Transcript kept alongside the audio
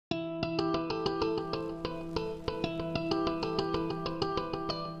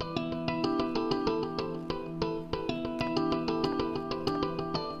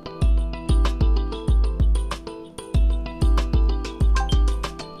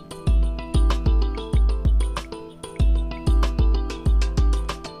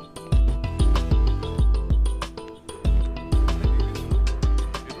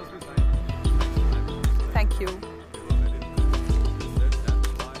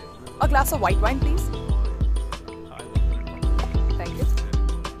A glass of white wine, please. Thank you.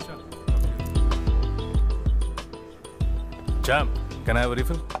 Jam, can I have a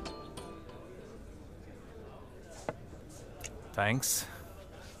refill? Thanks.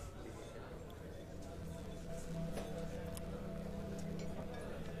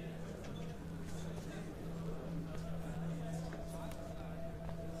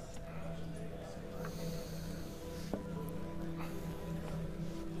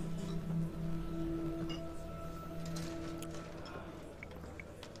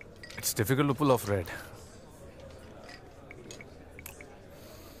 It's difficult to pull off red.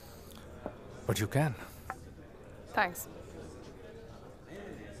 But you can. Thanks.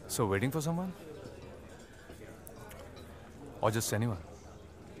 So waiting for someone? Or just anyone?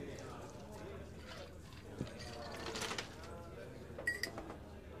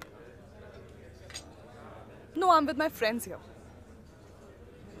 No, I'm with my friends here.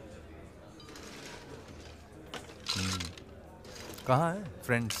 कहाँ है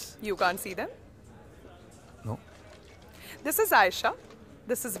friends? You can't see them? No. This is Aisha.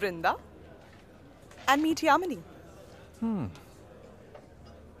 This is Vrinda. And meet Yamini.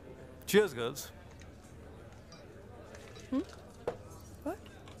 Cheers, girls. What?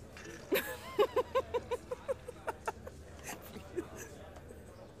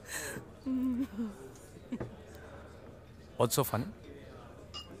 What's so funny?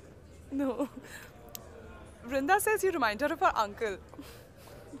 No. Vrinda says you remind her of her uncle.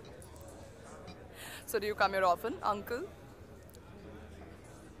 So do you come here often, uncle?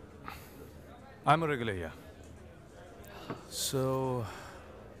 I'm a regular here. So,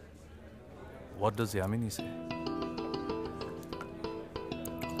 what does Yamini say?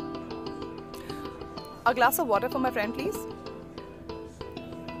 A glass of water for my friend, please.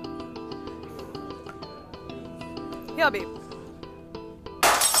 Here, babe.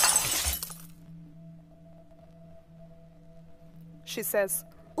 She says,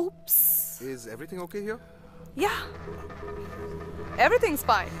 oops. Is everything okay here? Yeah. Everything's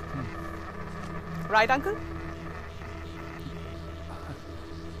fine. Right, uncle?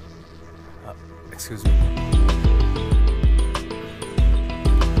 Excuse me.